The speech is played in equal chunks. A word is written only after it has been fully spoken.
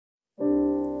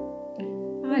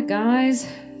Hi guys,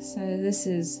 so this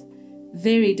is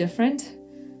very different.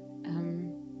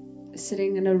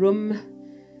 Sitting in a room,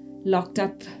 locked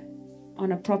up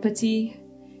on a property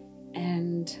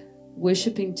and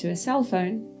worshipping to a cell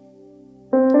phone.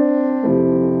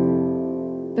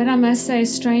 But I must say,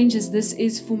 strange as this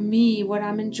is for me, what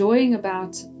I'm enjoying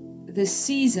about this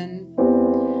season,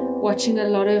 watching a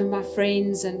lot of my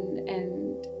friends and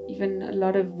even a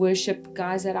lot of worship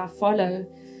guys that I follow,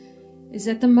 is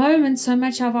at the moment so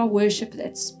much of our worship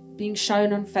that's being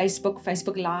shown on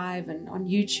Facebook Live and on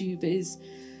YouTube is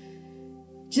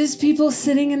just people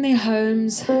sitting in their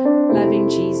homes loving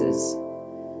Jesus.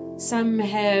 Some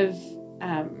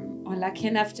are lucky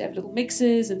enough to have little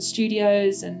mixers and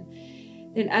studios, and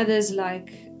then others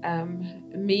like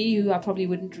me, who I probably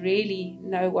wouldn't really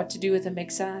know what to do with a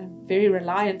mixer. I'm very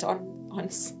reliant on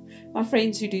my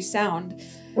friends who do sound.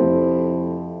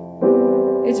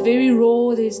 It's very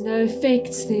raw, there's no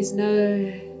effects, there's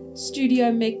no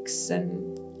studio mix,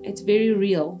 and it's very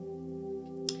real.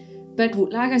 But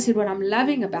like I said, what I'm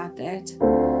loving about that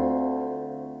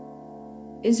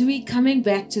is we coming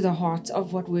back to the heart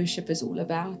of what worship is all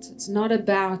about. It's not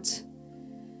about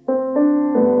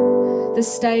the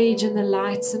stage and the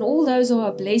lights, and all those are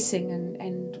a blessing,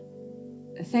 and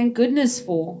thank goodness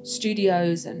for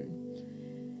studios and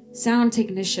sound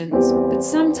technicians. But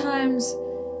sometimes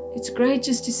it's great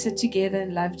just to sit together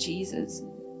and love Jesus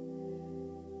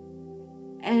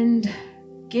and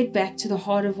get back to the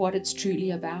heart of what it's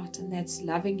truly about, and that's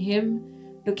loving Him,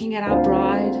 looking at our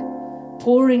bride,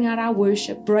 pouring out our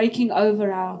worship, breaking open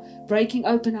our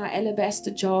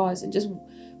alabaster jars and just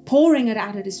pouring it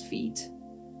out at His feet.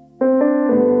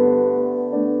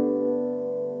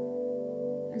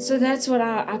 And so that's what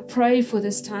I pray for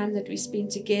this time that we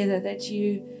spend together, that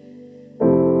you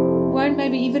won't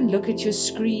maybe even look at your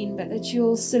screen, but that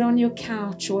you'll sit on your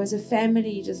couch, or as a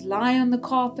family just lie on the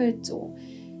carpet, or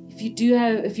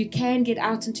if you can get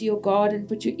out into your garden,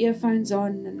 put your earphones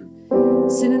on and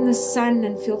sit in the sun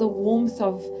and feel the warmth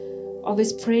of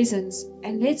His presence,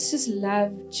 and let's just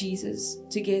love Jesus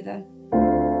together.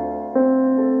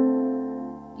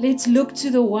 Let's look to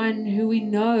the one who we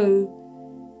know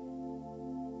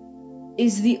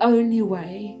is the only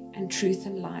way and truth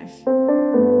and life,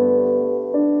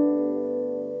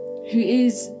 who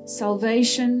is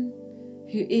salvation,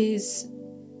 who is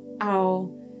our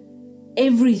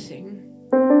everything.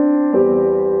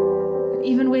 And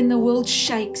even when the world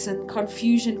shakes and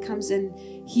confusion comes in,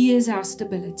 He is our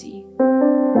stability.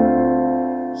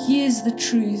 He is the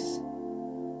truth,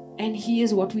 and He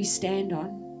is what we stand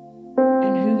on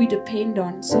and who we depend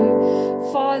on. So,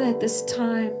 Father, at this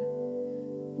time,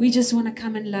 we just want to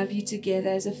come and love You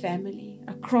together as a family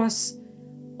across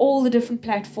all the different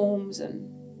platforms and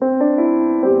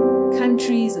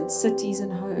countries and cities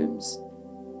and homes.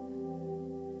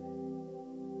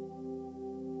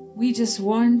 We just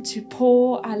want to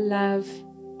pour our love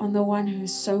on the one who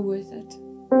is so worth it.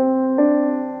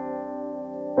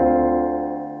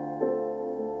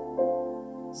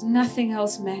 Nothing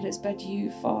else matters but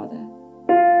You, Father.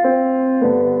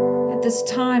 At this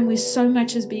time where so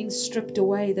much is being stripped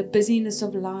away, the busyness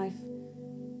of life,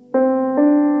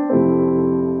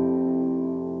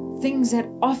 things that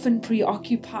often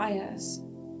preoccupy us,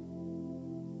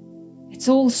 it's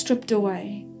all stripped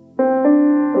away.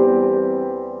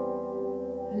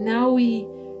 And now we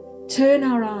turn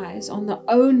our eyes on the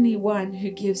only one who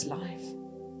gives life.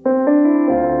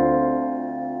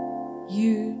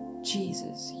 You,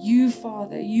 Jesus, You,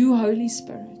 Father, You, Holy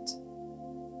Spirit.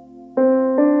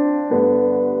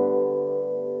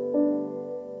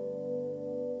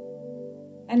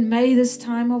 And may this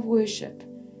time of worship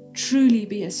truly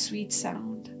be a sweet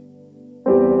sound.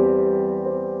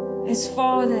 As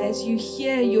Father, as You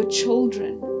hear Your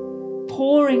children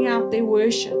pouring out their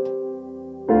worship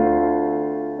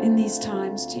in these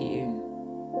times to You,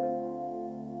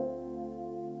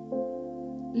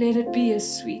 let it be a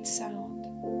sweet sound.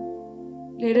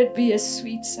 Let it be a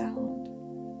sweet sound.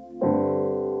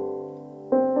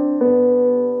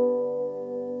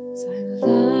 So I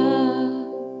love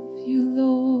You,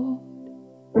 Lord,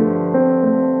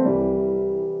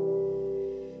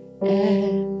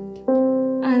 and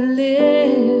I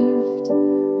lift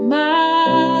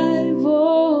my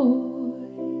voice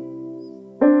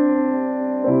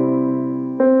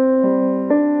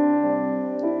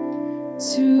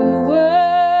to worship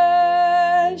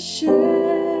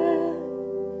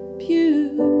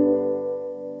You.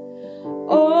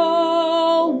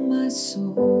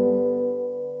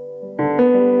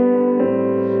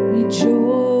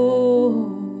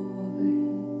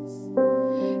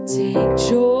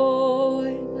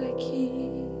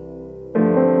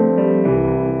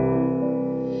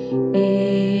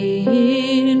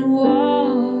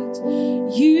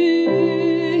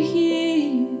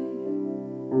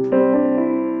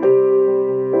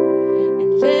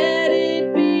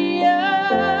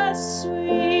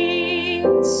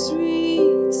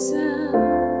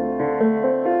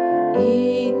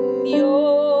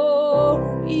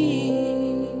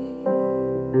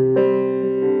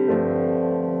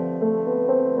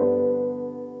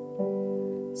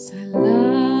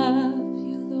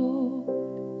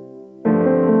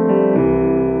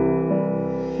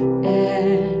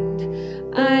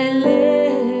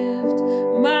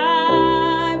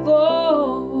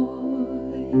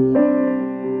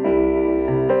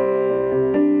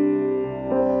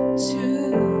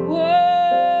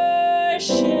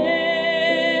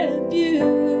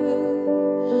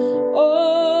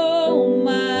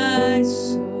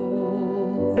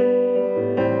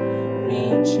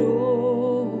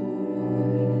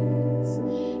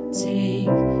 Take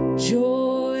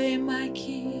joy, my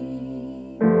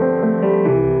King,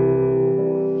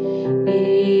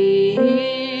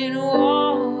 in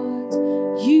what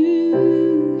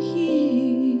you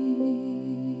hear.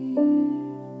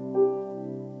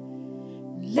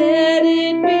 Let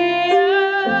it be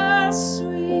a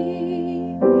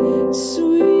sweet,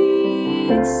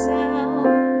 sweet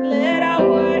sound. Let our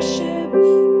worship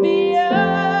be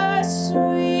a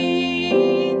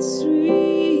sweet,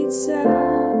 sweet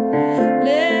sound.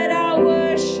 Let our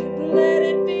worship, let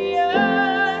it be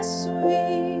a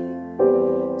sweet,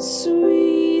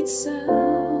 sweet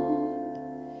sound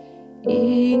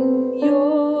in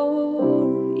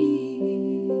your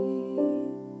ear.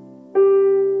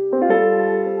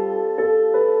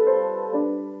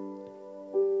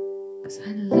 'Cause I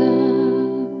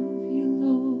love you,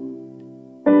 Lord,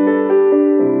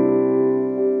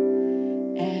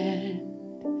 and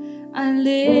I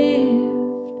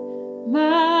lift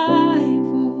my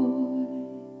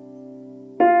voice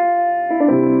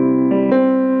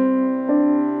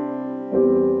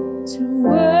to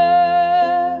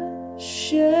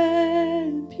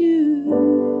worship you,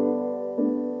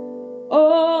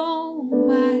 oh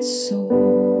my soul.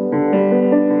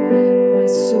 My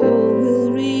soul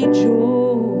will rejoice.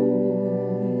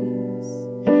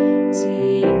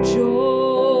 Take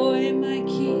joy, my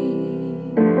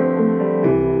King,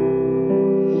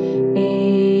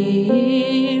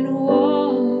 in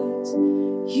what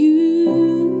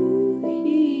you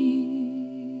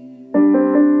hear.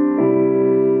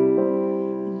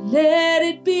 Let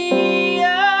it be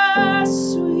a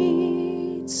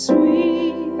sweet,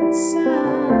 sweet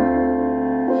sound.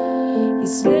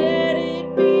 Yes, let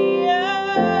it be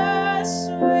a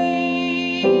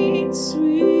sweet,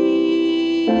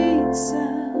 sweet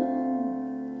sound.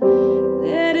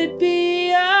 Let it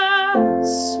be a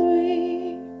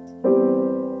sweet,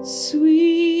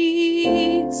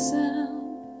 sweet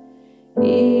sound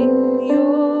in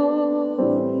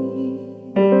your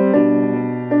ear.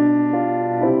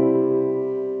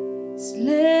 So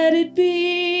let it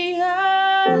be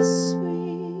a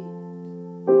sweet,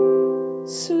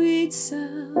 sweet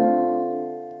sound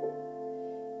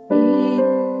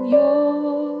in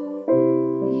your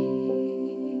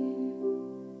ear.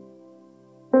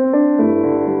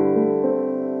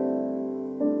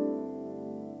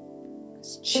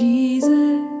 'Cause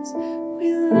Jesus,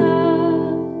 we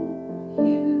love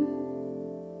you.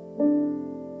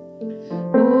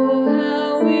 Oh,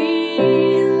 how we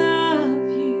love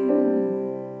you.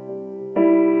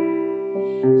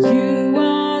 You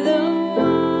are the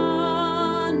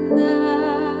one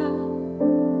now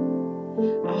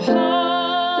our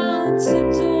hearts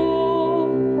adore.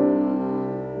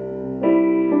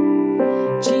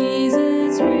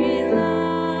 Jesus, we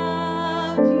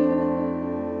love you.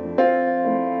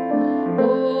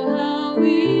 Oh, how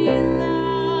we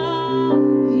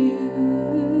love you.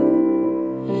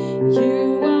 You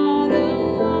are the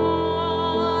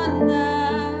one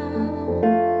now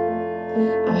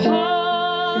our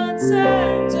hearts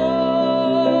adore.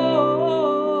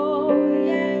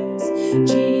 Yes,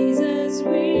 Jesus,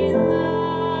 we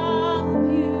love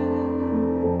you.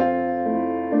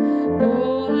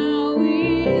 Oh, how we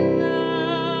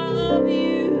love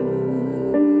you.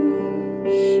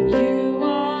 You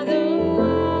are the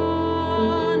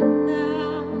one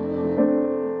now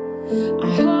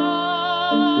our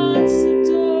hearts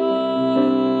adore.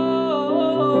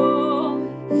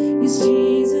 Yes,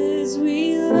 Jesus, we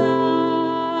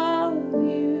love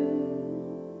you.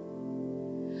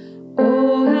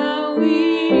 Oh, how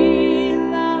we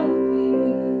love you.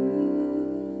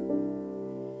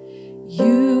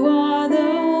 You are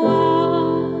the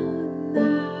one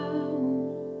now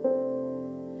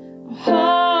our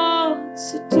hearts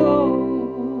adore.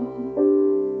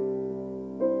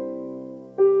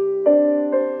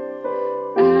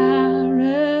 Our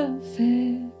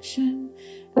affection,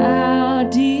 our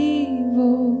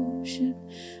devotion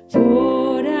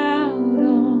poured out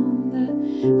on the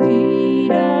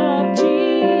feet of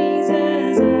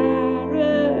Jesus. Our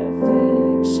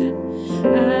affection,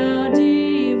 our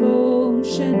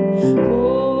devotion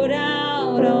poured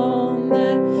out on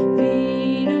the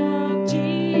feet of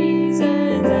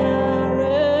Jesus. Our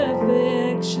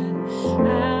affection,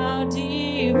 our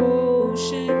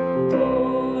devotion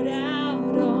poured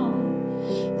out on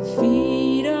the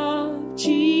feet of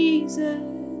Jesus.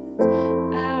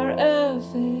 Our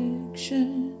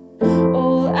affection,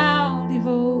 all our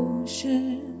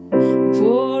devotion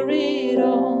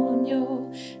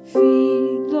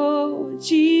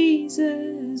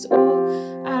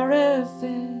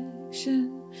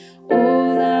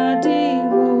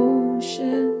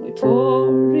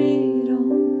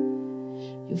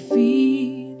your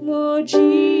feet, Lord Jesus.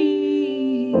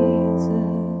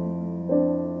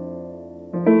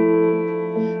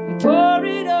 We pour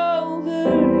it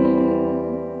over you.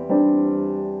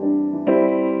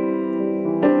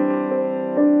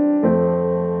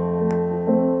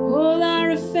 All our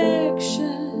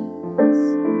affections,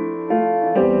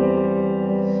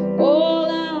 all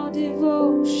our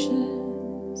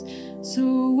devotions,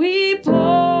 so we pour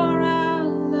our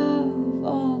love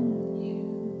on you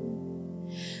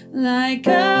like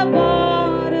a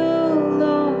bottle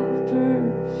of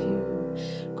perfume,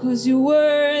 'cause you're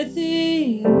worth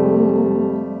it all.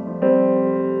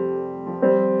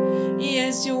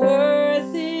 Yes, you're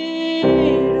worth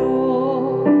it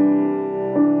all.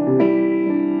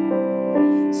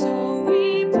 So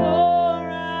we pour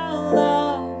our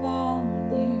love on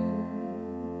you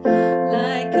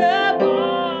like a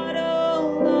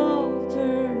bottle of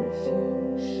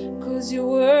perfume, 'cause you're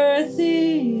worth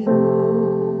it all.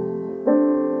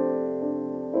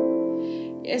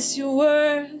 Yes, you're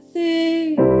worth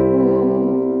it all.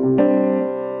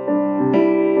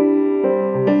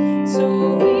 So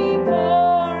we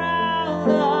pour our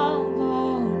love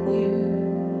on you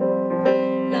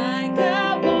like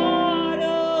a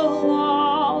bottle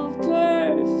of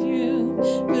perfume,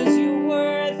 'cause you're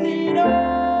worth it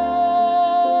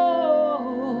all.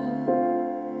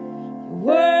 You're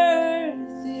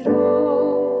worth it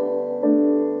all.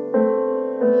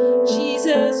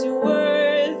 Jesus, you're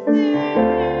worth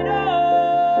it all.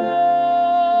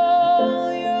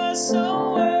 You're so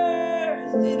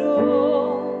worth it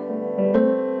all.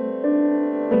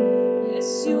 Yes,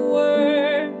 you're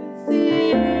worth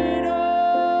it all.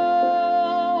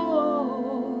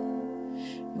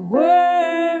 You're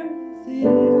worth it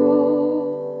all.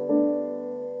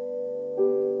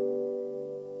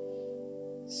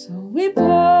 So we pour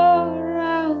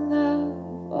our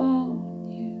love on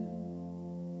you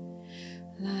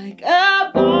like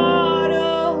a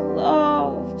bottle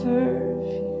of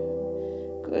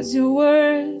perfume, 'cause you're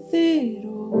worth it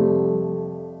all.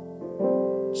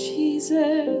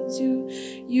 Jesus,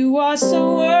 you are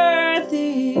so worth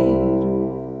it all.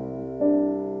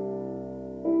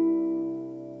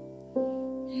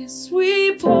 Yes,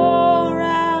 we pour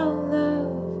our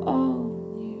love on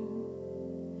you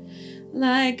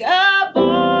like a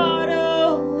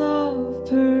bottle of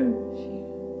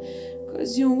perfume,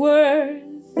 'cause you're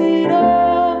worth it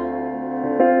all.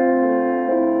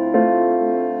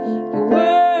 You're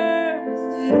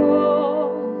worth it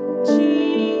all,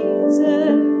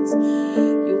 Jesus.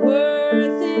 You're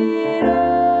worth it all.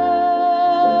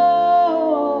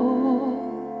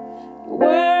 You're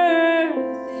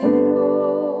worth it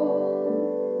all.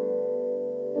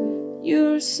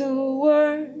 You're so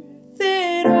worth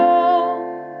it all.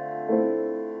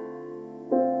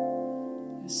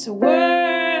 You're so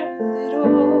worth it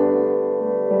all.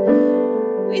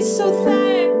 We're so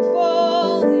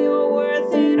thankful you're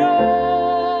worth it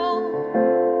all.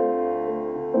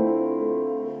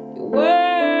 You're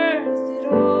worth it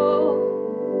all.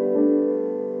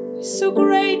 We're so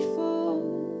grateful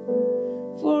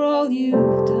for all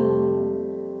you've done.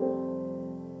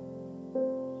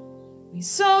 We're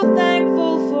so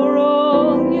thankful for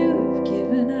all you've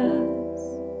given us.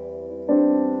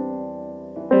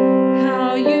 How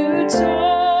you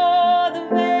tore the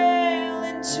veil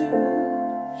in two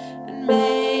and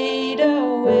made a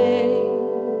way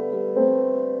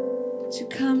to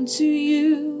come to you.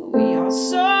 We are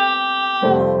so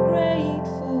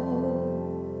grateful.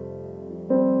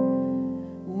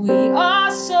 We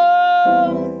are so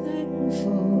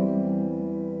thankful.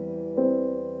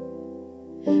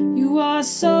 You are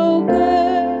so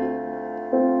good.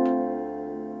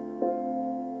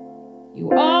 You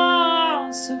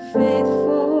are so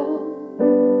faithful.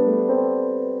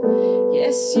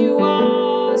 Yes, you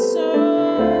are so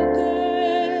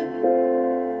good.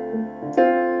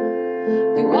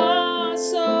 You are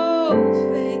so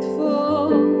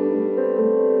faithful.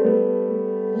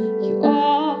 You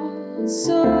are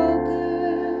so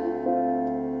good.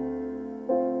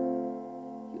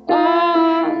 You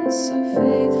are so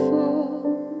faithful.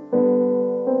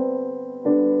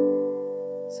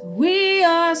 So we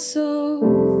are so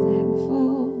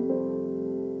thankful.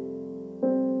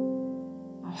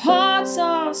 Our hearts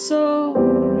are so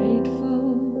grateful.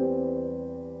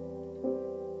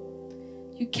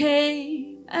 You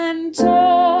came and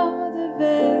tore the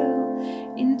veil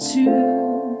in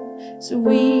two, so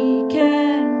we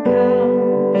can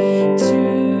come to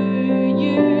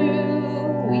you.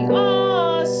 We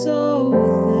are so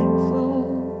thankful.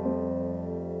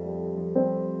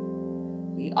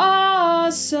 We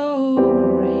are so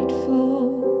grateful.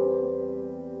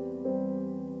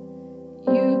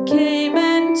 You came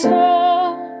and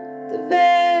tore the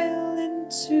veil in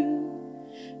two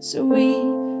so we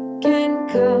can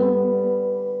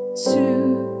come to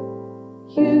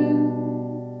you.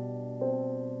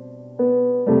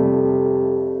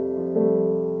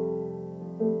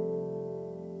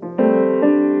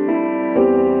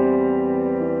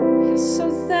 We're so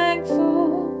thankful.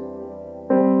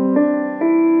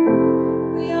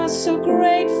 We are so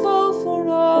grateful for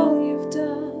all you've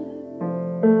done.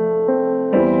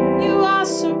 You are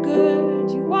so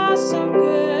good. You are so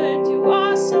good. You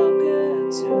are so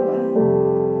good to us.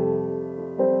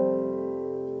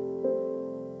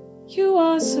 You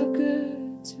are so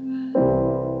good to us.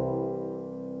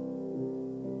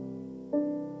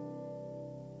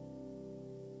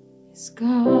 Yes,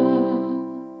 God,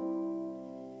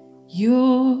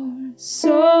 you're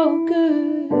so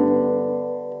good.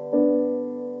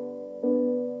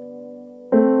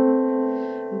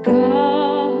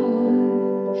 God,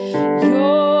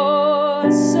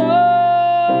 you're so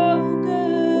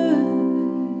good.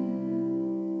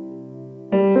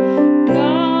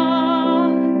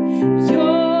 God,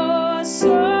 you're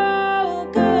so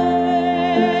good.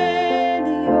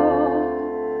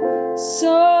 You're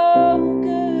so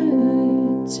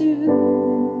good to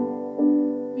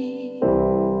me.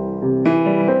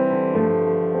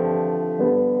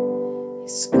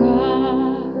 Yes,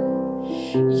 God,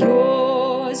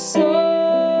 you're so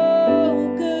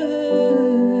good.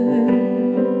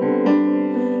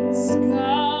 Yes,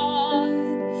 God,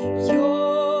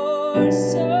 you're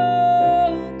so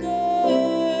good.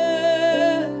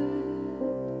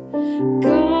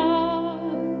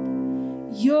 God,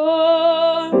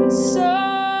 you're so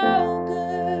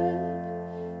good.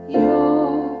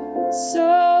 You're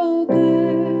so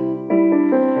good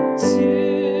to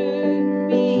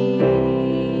me.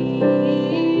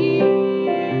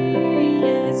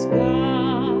 Yes,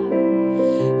 God,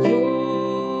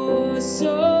 you're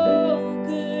so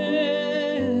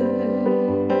good.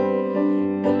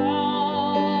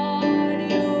 God,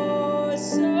 you're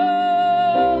so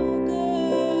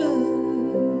good.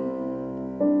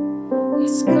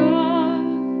 Yes, God,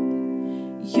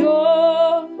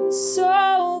 you're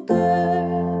so good.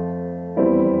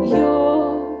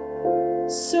 You're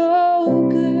so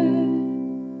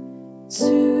good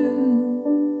to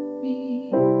me.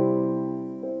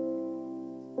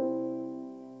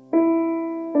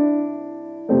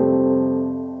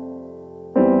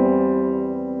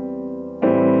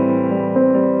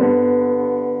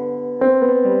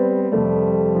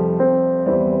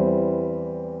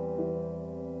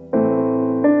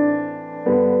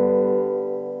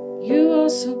 You are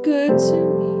so good to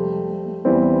me.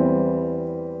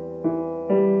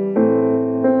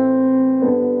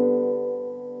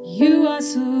 You are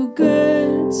so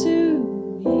good to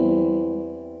me.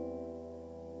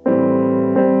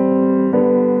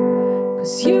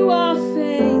 'Cause you are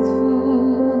faithful.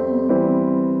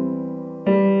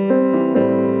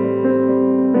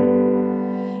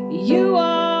 You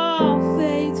are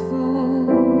faithful.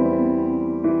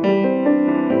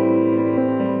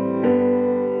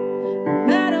 No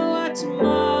matter what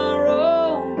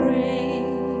tomorrow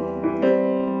brings,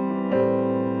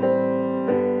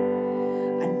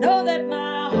 I know that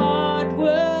my heart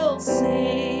will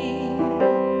sing.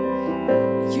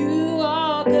 You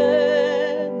are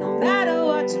good, no matter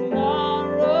what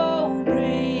tomorrow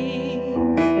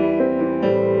brings.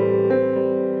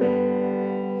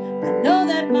 I know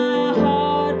that my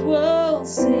heart will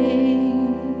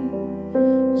sing.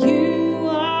 You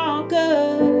are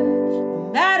good, no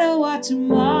matter what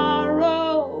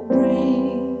tomorrow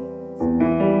brings.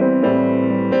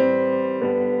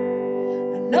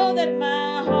 I know that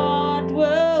my heart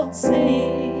will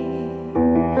sing.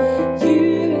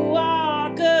 You are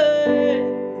good,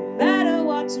 no matter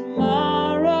what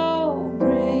tomorrow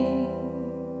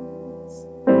brings.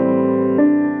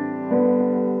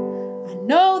 I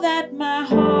know that my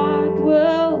heart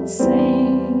will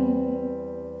sing.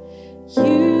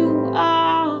 You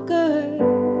are good.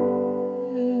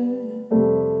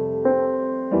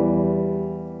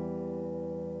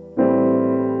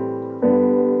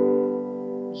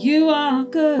 You are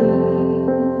good.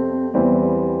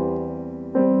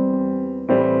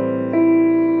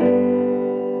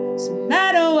 No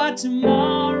matter what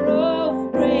tomorrow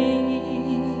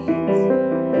brings,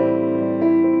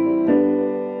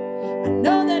 I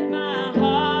know that my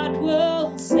heart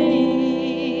will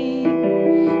sing.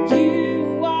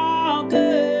 You are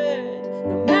good,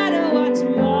 no matter what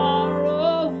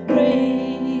tomorrow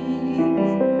brings.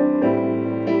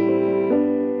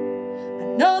 I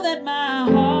know that my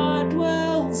heart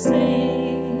will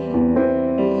sing.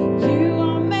 You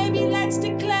are, maybe let's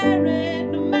declare it,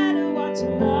 no matter what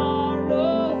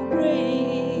tomorrow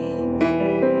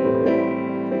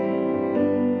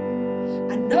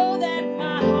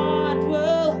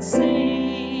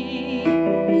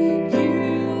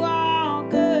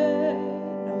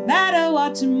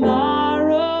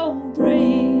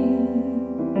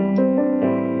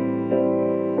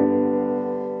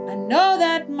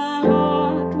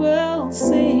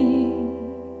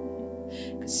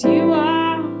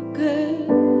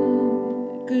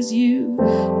you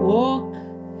walk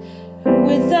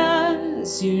with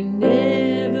us, you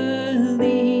never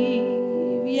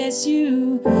leave. Yes,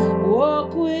 you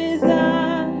walk with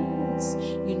us,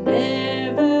 you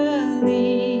never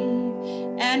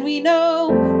leave. And we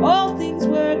know all things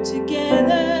work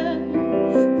together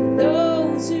for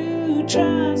those who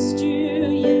trust you.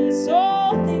 Yes,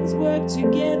 all things work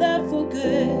together for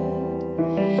good.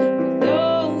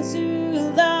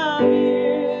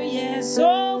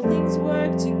 All things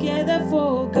work together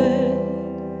for good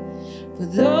for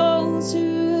those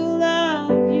who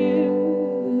love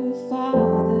you,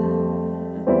 Father.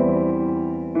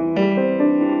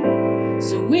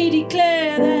 So we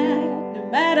declare that no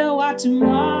matter what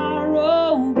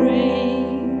tomorrow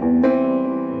brings,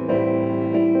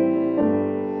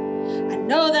 I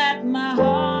know that my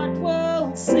heart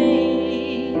will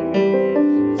sing.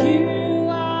 You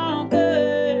are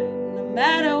good no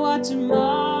matter what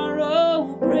tomorrow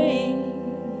brings.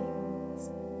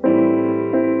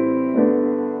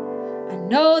 I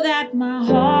know that my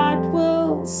heart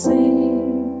will sing.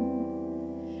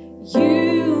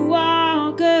 You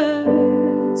are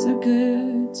good, so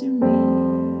good to me.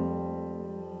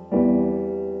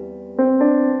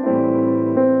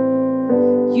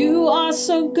 You are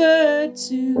so good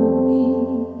to me.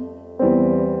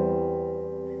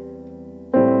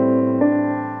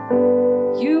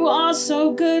 You are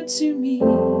so good to me.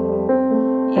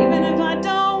 Even if I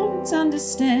don't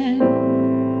understand,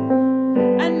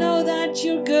 I know that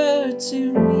you're good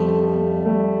to me.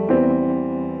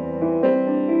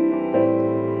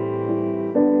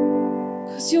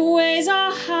 'Cause your ways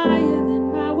are higher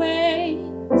than my ways.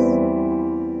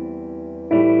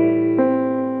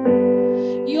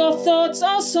 Your thoughts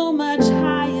are so much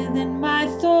higher than my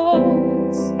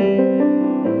thoughts.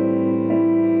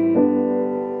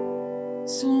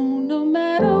 So no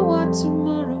matter what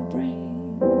tomorrow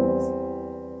brings,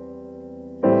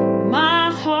 my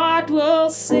heart will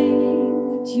sing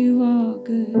that you are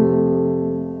good.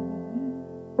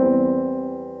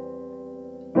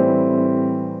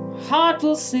 Heart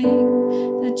will sing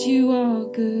that you are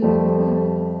good.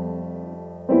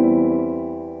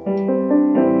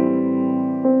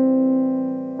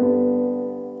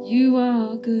 You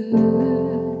are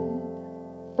good.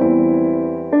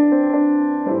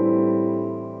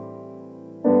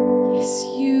 Yes,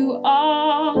 you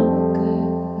are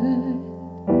good.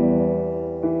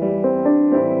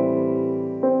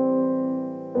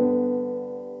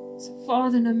 So,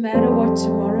 Father, no matter what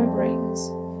tomorrow brings,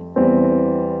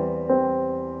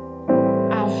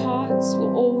 our hearts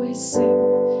will always sing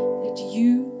that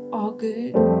you are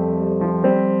good.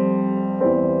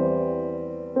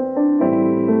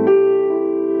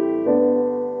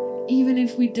 Even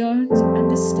if we don't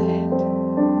understand,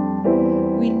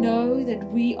 we know that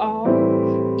we are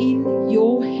in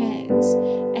your hands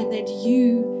and that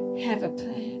you have a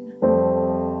plan.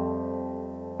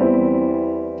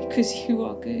 Because you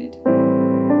are good.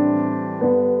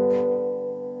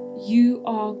 You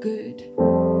are good.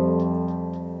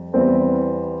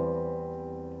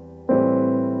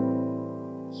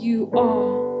 You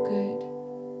are good.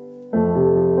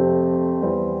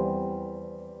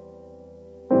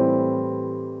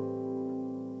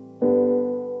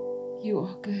 You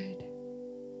are good.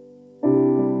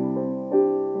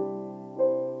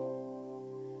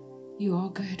 You are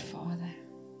good, Father.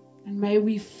 And may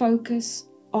we focus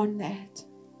on that.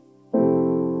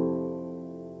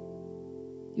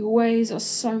 Your ways are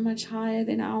so much higher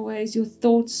than our ways. Your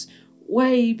thoughts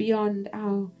way beyond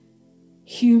our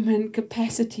human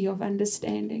capacity of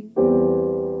understanding.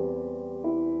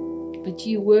 But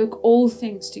you work all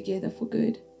things together for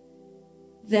good.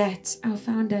 That's our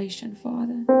foundation,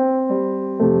 Father.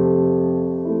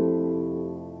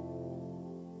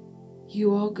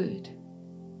 You are good.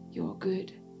 You're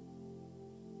good.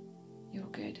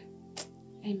 You're good.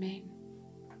 Amen.